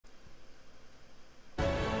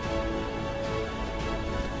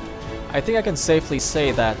I think I can safely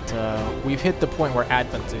say that we've hit the point where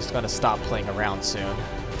Advent is going to stop playing around soon.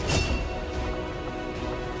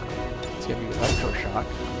 Let's give you electroshock.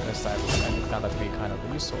 I found that to be kind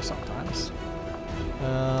of useful sometimes.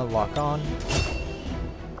 Lock on.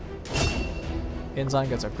 Enzyme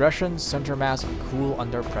gets aggression, center mass, and cool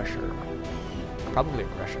under pressure. Probably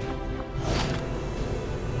aggression.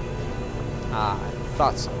 Ah, I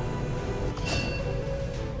thought so.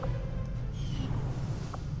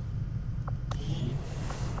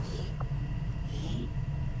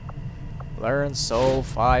 Learn Soul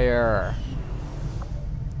Fire.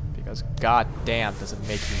 Because goddamn does it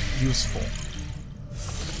make you useful.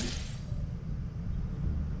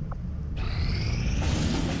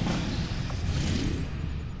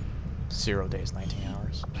 Zero days, 19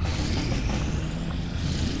 hours.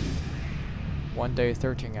 1 day,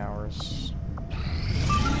 13 hours.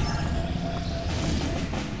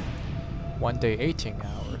 1 day, 18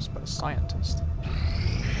 hours, but a scientist.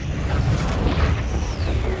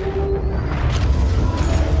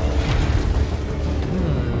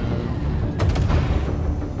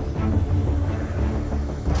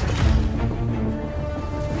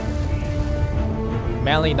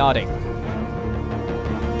 Manly nodding.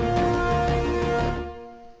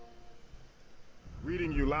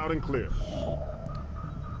 Reading you loud and clear.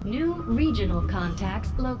 New regional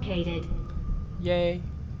contacts located. Yay.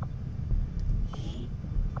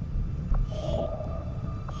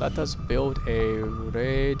 Let us build a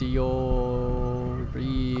radio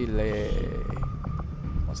relay.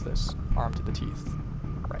 What's this? Arm to the teeth.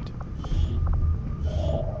 Right.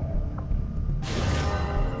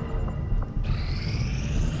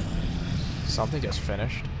 Something just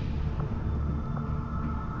finished.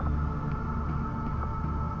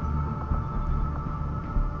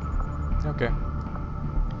 Okay.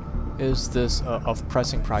 Is this of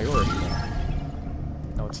pressing priority?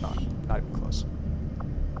 No, it's not. Not even close.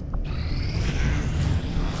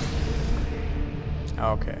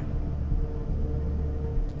 Okay.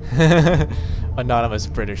 Anonymous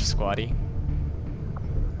British squatty.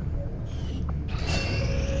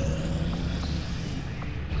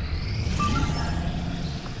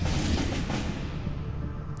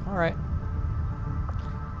 Alright.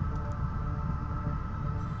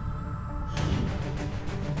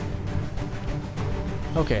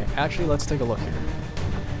 Okay, actually let's take a look here.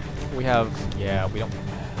 We have, yeah, we don't.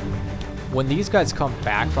 When these guys come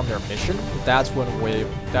back from their mission, that's when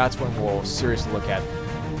we'll seriously look at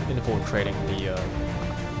infiltrating the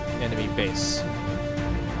enemy base.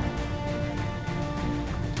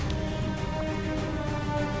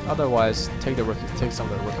 Otherwise, take some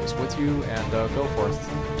of the rookies with you and go forth.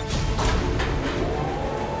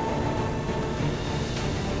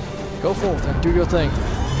 Go forth and do your thing.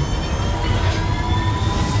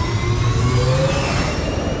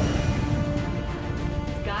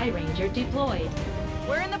 Sky Ranger deployed.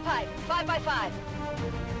 We're in the pipe. 5 by 5.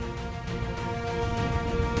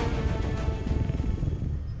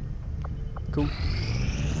 Cool.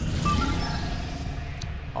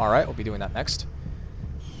 Alright, we'll be doing that next.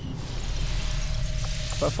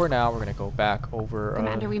 But for now, we're gonna go back over...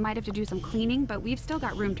 Commander, we might have to do some cleaning, but we've still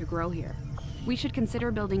got room to grow here. We should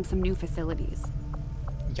consider building some new facilities.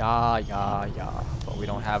 Yeah. But we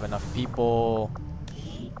don't have enough people.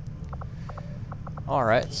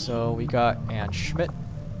 Alright, so we got Ann Schmidt,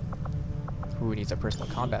 who needs a personal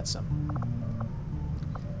combat sim.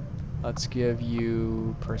 Let's give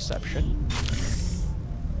you perception.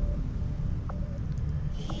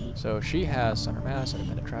 So she has center mass,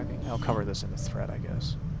 independent tracking. I'll cover this in the thread, I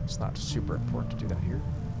guess. It's not super important to do that here.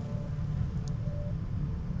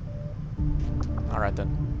 Alright then.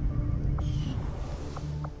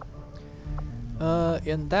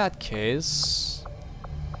 In that case,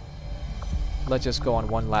 let's just go on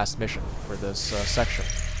one last mission for this section.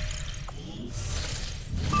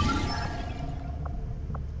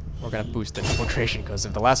 We're gonna boost the infiltration, because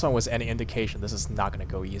if the last one was any indication, this is not gonna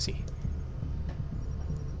go easy.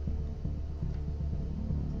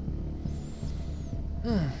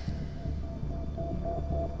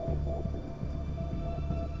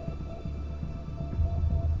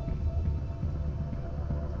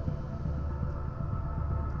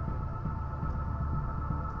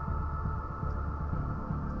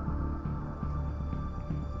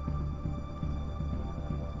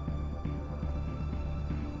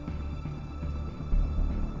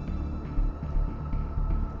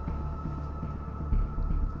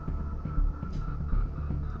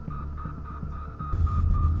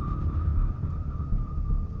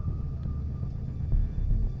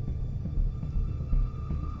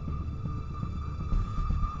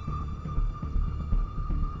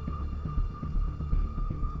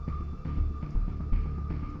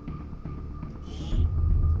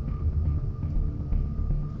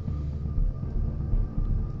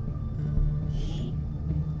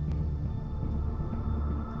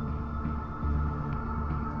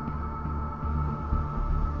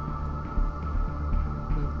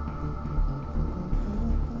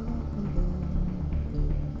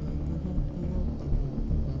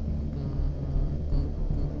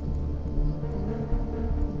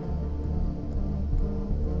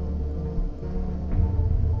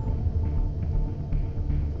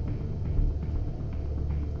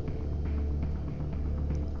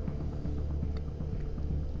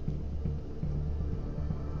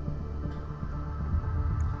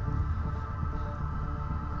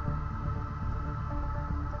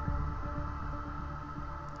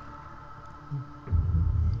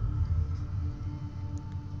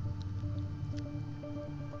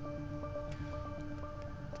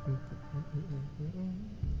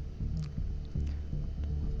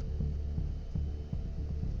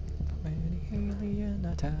 Any alien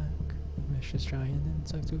attack, vicious giant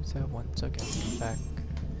insects who have once again back.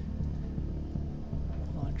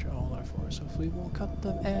 Launch all our force, if we won't cut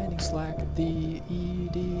them any slack. The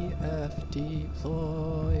EDF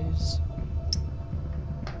deploys.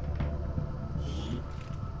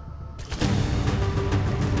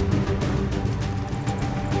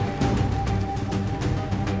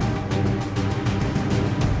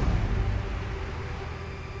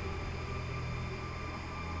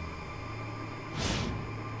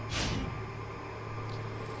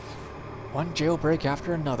 One jailbreak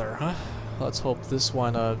after another, huh? Let's hope this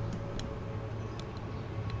one,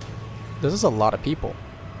 this is a lot of people.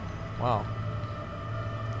 Wow.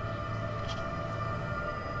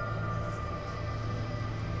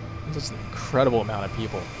 This is an incredible amount of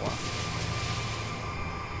people. Wow.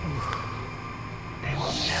 They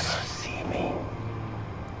will never see me.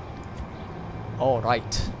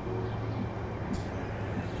 Alright.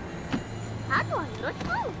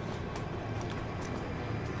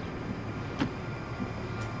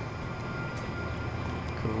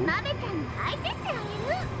 Cool.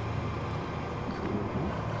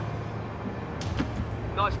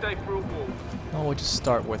 Nice day for a walk. Well, we'll just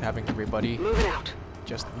start with having everybody Moving out.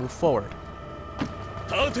 just move forward.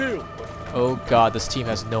 How to? Oh god, this team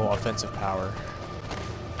has no offensive power.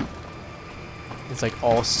 It's like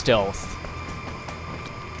all stealth.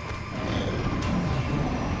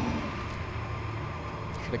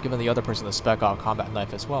 Should have given the other person the Spec Ops combat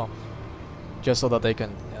knife as well. Just so that they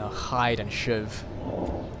can, you know, hide and shiv.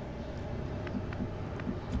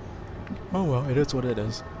 Oh well, it is what it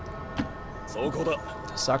is.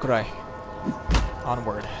 Sakurai,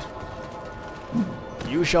 onward.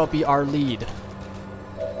 You shall be our lead.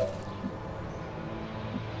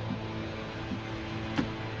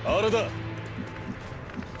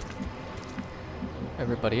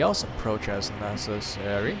 Everybody else approach as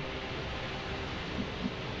necessary.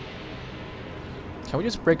 Can we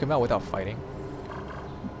just break him out without fighting?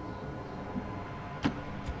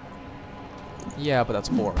 Yeah, but that's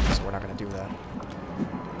boring, so we're not gonna do that.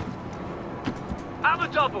 Have a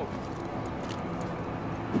double.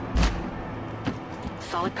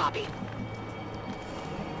 Solid copy.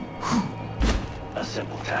 A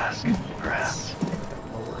simple task, perhaps.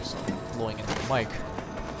 Lower, so I'm blowing into the mic.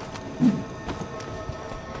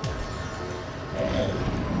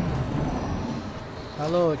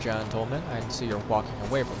 Hello, gentlemen. I see you're walking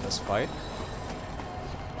away from this fight.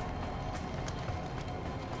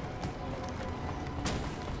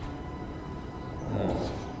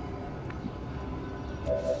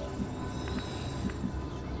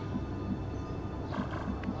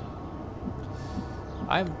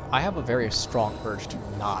 I have a very strong urge to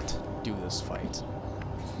not do this fight.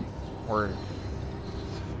 Or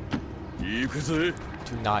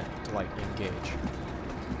to not, like, engage.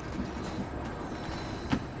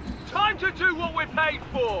 Time to do what we're paid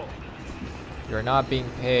for. You're not being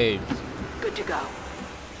paid. Good to go.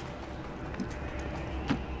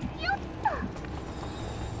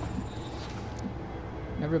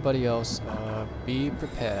 Everybody else, be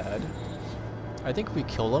prepared. I think if we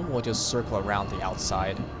kill them, we'll just circle around the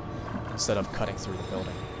outside instead of cutting through the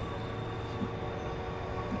building.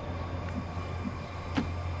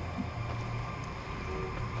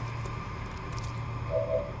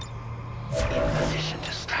 In position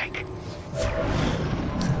to strike.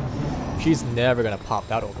 She's never gonna pop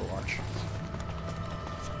that Overwatch.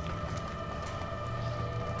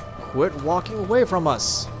 Quit walking away from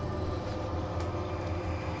us!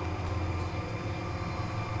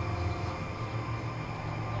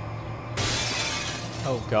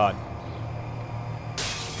 Oh god.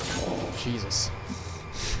 Jesus.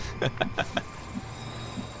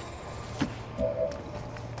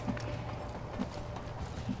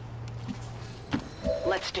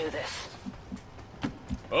 Let's do this.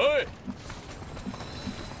 Oi!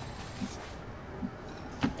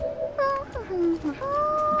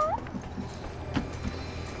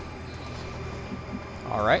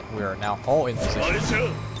 Alright, we are now all in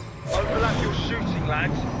position. Overlap your shooting,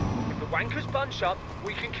 lads. If the wankers bunch up,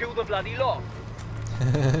 we can kill the bloody lot.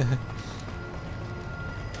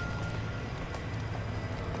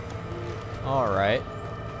 Alright.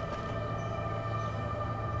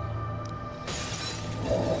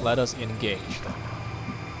 Let us engage then.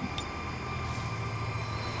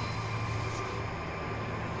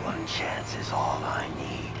 One chance is all I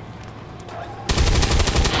need.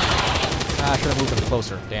 Ah, I should have moved them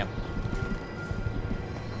closer, damn.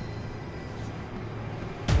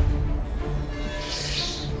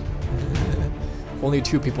 Only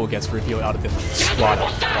 2 people gets revealed out of the squad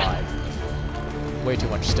of 5. Way too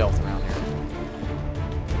much stealth around here.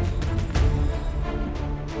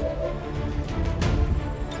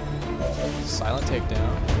 Silent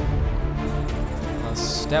takedown. Let's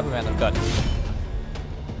stab him in the gut.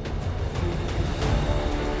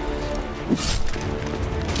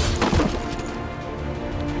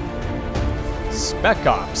 Spec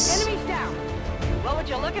Ops! Enemies down. Well, would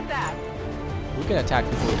you look at that? We can attack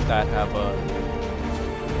people that have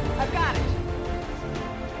I've got it.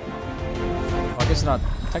 well, I guess not.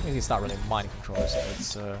 Technically, it's not really mind control, is it?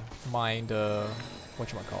 It's mind.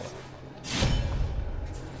 Whatchamacallit?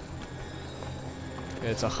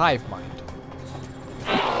 It's a hive mind.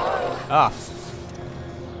 Ah.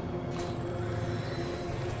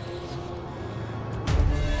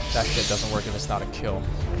 That shit doesn't work if it's not a kill.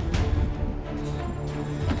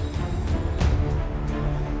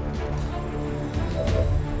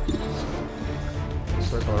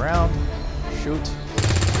 Circle around, shoot.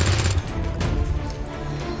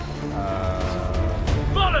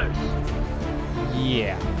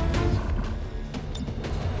 Yeah.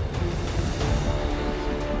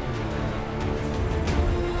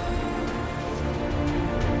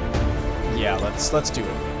 Yeah, let's do it.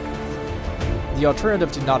 The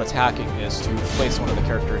alternative to not attacking is to place one of the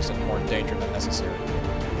characters in more danger than necessary.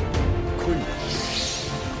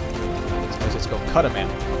 So let's go cut a man.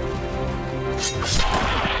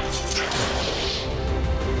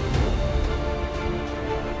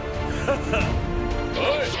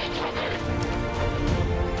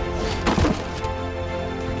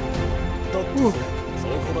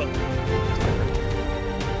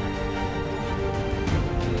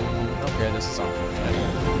 Okay, this is unfortunate.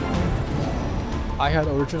 I had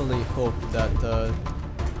originally hoped that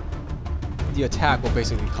the attack will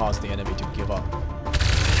basically cause the enemy to give up.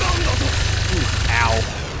 Ooh, ow.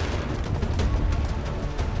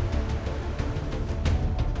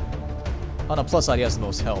 On a plus side, he has the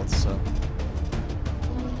most health, so...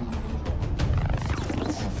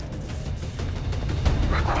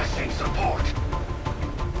 Requesting support.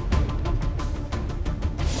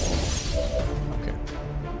 Okay.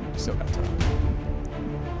 Still got time.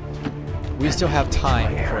 We still have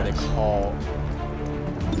time before they call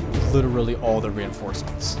literally all the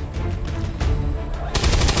reinforcements.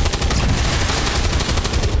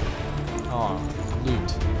 Oh,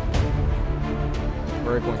 loot.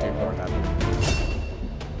 We're going to ignore that loot.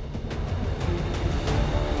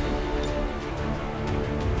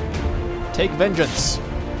 Take vengeance!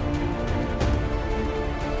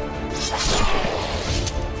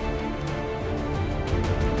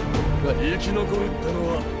 Good.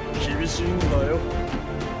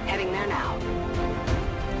 Heading there now.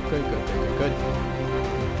 Good, good, good, good, good.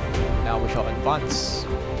 Now we shall advance.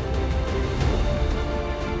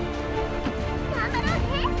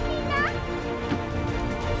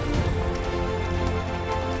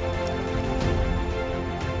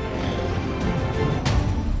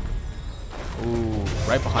 Ooh,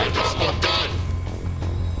 right behind us.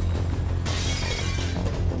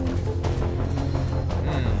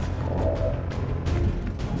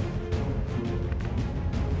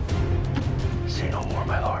 Say no more,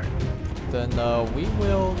 my lord. Then we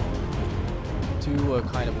will do a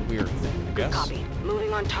kind of weird thing, I guess. Copy.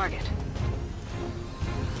 Moving on target.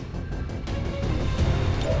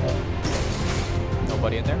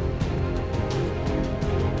 Nobody in there?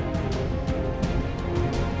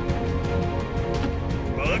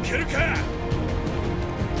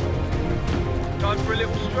 Time for a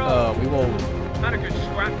little stroll. We will Had a good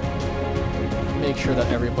scrap. make sure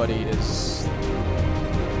that everybody is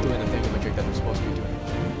doing the thingamajig that they're supposed to be doing.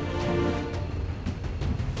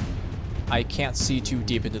 I can't see too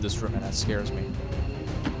deep into this room, and that scares me.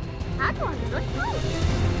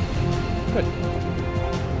 Good.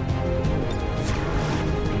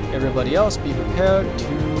 Everybody else, be prepared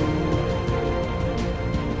to...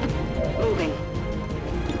 Moving.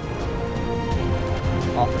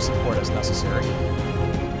 offer support as necessary.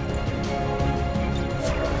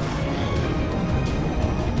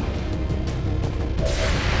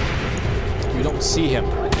 You don't see him.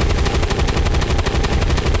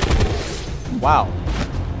 Wow.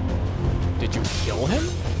 Did you kill him?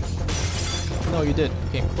 No, you didn't. You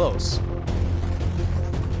came close.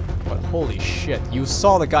 But holy shit, you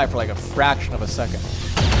saw the guy for like a fraction of a second.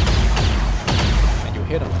 And you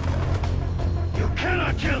hit him. You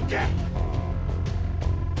cannot kill death.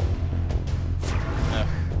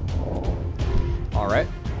 Alright.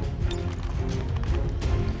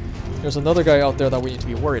 There's another guy out there that we need to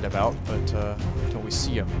be worried about, but until we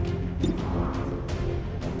see him.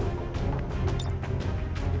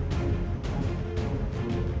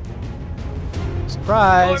 So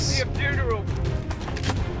Surprise! Time for your funeral.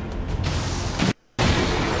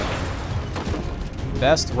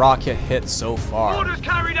 Best rocket hit so far. Orders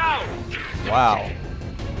carried out. Wow.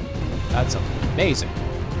 That's amazing.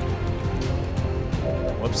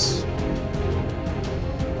 Whoops.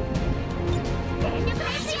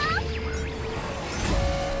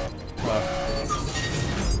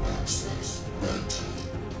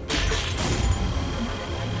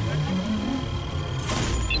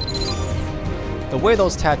 The way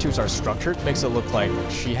those tattoos are structured makes it look like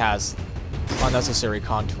she has unnecessary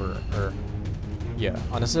contour, or yeah,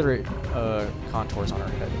 unnecessary contours on her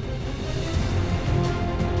head.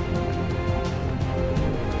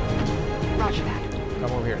 Roger that.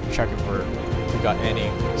 Come over here and check if we got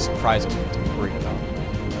any surprises to worry about.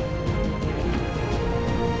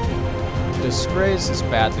 Disgrace is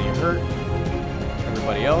badly hurt.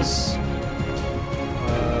 Everybody else,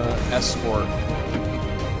 escort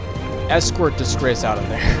Disgrace out of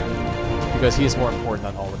there because he is more important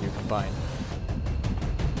than all of you combined.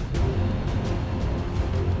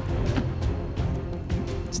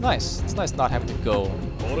 It's nice. It's nice not having to go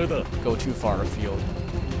too far afield.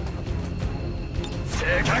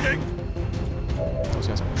 Those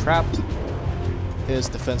guys are trapped. His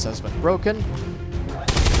defense has been broken.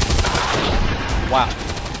 Wow.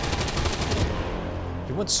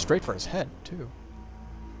 He went straight for his head, too.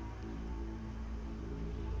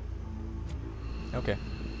 Okay.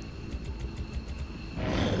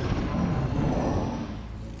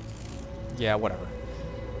 Yeah, whatever.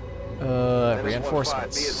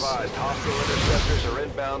 Reinforcements. Be advised, hostile interceptors are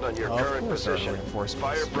inbound on your current position.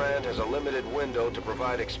 Firebrand has a limited window to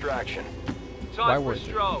provide extraction. Time for a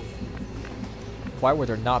stroll. Why would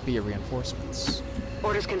there not be reinforcements?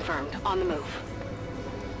 Orders confirmed. On the move.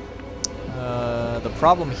 The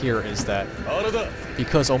problem here is that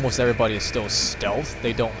because almost everybody is still stealth,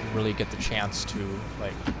 they don't really get the chance to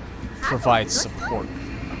like provide support.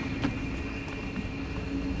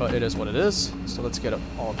 But it is what it is, so let's get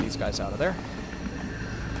all of these guys out of there.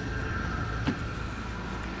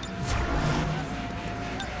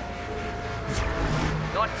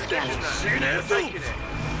 Nice position there. Taking it.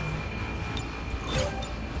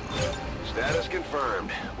 Status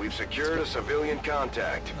confirmed. We've secured a civilian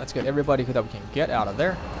contact. Let's get everybody that we can get out of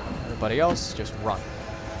there. Everybody else, just run.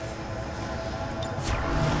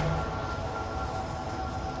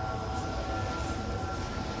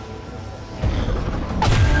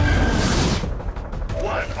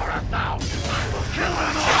 One for 1,000. I will kill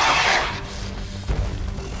them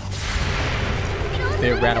all.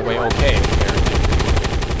 They ran away okay, apparently.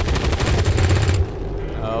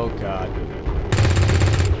 Oh god.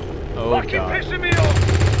 Oh Fucking god. pissing me off.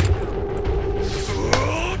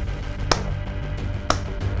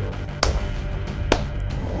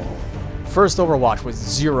 First Overwatch with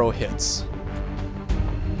 0 hits.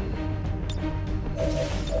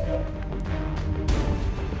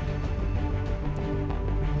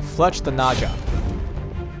 Fletch the Naja.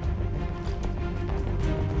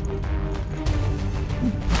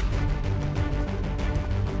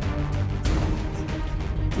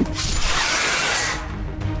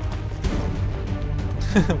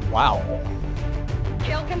 Wow.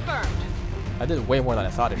 Kill confirmed. I did way more than I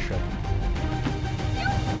thought it should.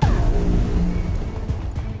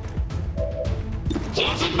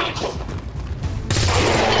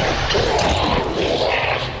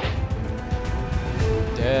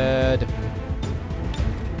 Dead.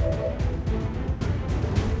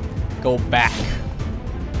 Go back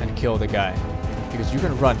and kill the guy, because you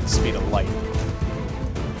can run at the speed of light.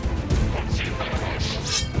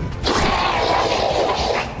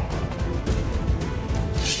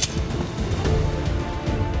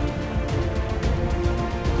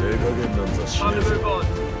 Time to move on.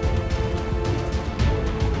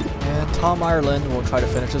 And Tom Ireland will try to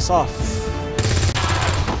finish this off.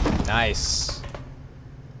 Nice.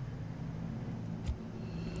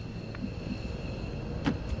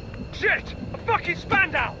 Shit! A fucking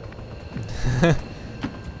Spandau!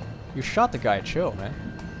 You shot the guy, chill, man.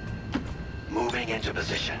 Moving into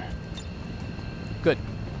position. Good.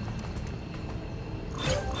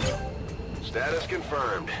 Status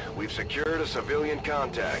confirmed. We've secured a civilian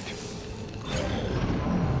contact.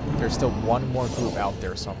 There's still one more group out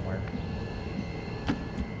there somewhere.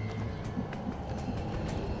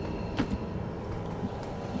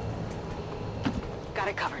 Got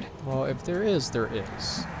it covered. Well, if there is, there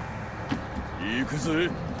is.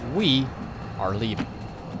 We are leaving.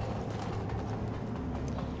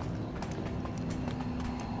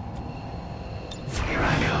 Here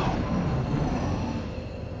I go.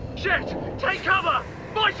 Shit! Take cover!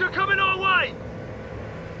 Mice are coming our way!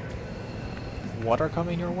 What are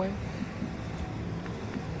coming your way?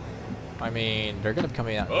 I mean, they're gonna be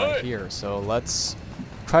coming out right here, so let's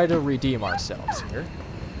try to redeem ourselves here.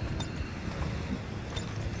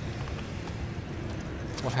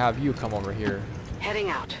 We'll have you come over here. Heading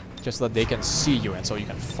out. Just so that they can see you and so you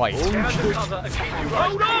can fight. Get under cover and keep you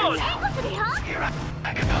right. Hold on! Here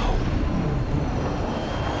I go.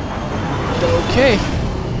 Okay.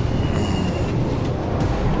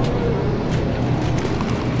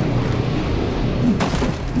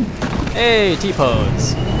 Hey,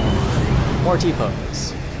 T-pose. More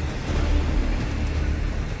T-pose.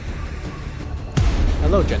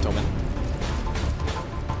 Hello, gentlemen.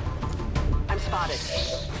 I'm spotted.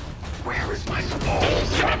 Where is my support?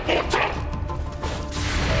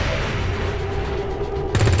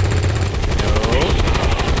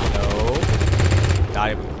 No.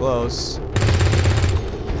 Not even close.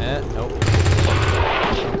 Nope.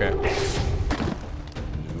 Okay.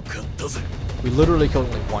 We literally killed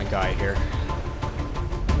only one guy here.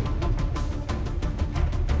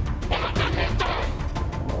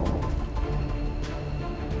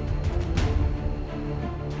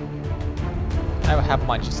 I would have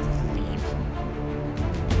mine just leave.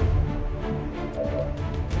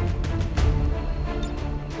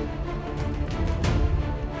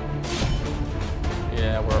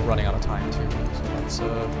 Yeah, we're running out of time too, so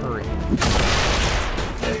let's hurry.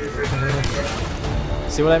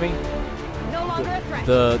 See what I mean? No longer a threat.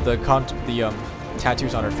 The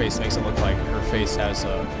tattoos on her face makes it look like her face has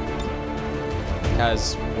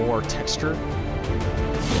more texture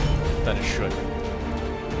than it should.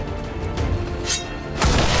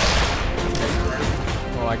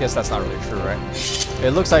 Well, I guess that's not really true, right?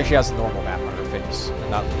 It looks like she has a normal map on her face,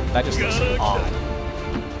 and that just looks odd.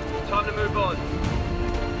 Time to move on.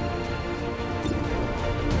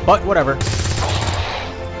 But whatever.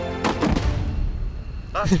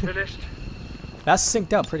 That's finished. That's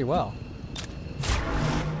synced out pretty well.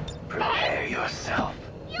 Prepare yourself.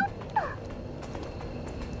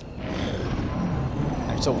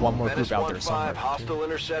 There's still one more group Menace out there 1-5, somewhere. hostile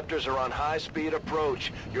interceptors are on high-speed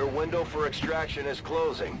approach. Your window for extraction is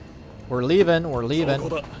closing. We're leaving. We're leaving.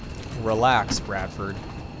 Relax, Bradford.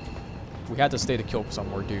 We had to stay to kill some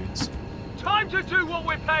more dudes. Time to do what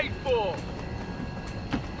we're paid for.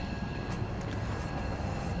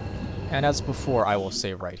 And as before, I will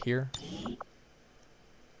save right here.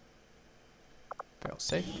 Fail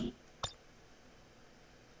safe.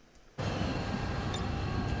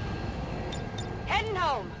 Heading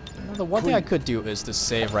home. Well, the one thing I could do is to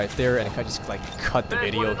save right there, and I could just like cut the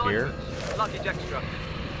video here Luggage extra.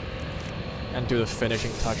 and do the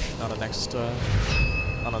finishing touch on the next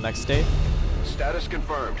day. Status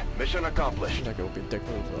confirmed. Mission accomplished. I think it would be a dick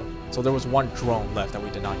move though. So there was one drone left that we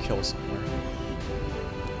did not kill somewhere.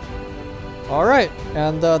 Alright,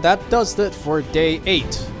 and that does it for day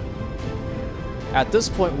 8. At this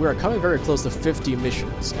point, we are coming very close to 50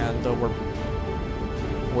 missions, and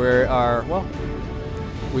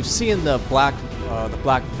we've seen the black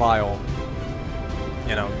vial,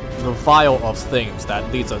 you know, the vial of things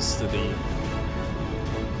that leads us to the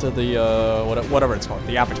whatever it's called,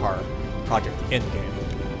 the Avatar project, the end game.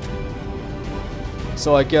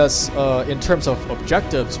 So I guess in terms of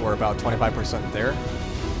objectives, we're about 25% there.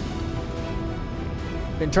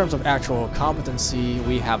 In terms of actual competency,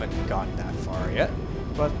 we haven't gotten that far yet,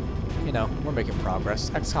 but you know, we're making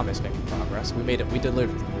progress. XCOM is making progress. We made it. We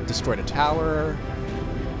destroyed a tower.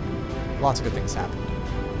 Lots of good things happened.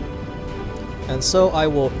 And so I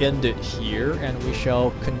will end it here, and we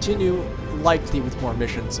shall continue likely with more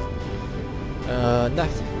missions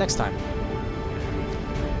next time.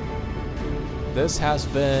 This has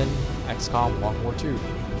been XCOMLW2.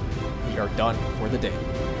 We are done for the day.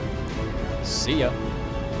 See ya.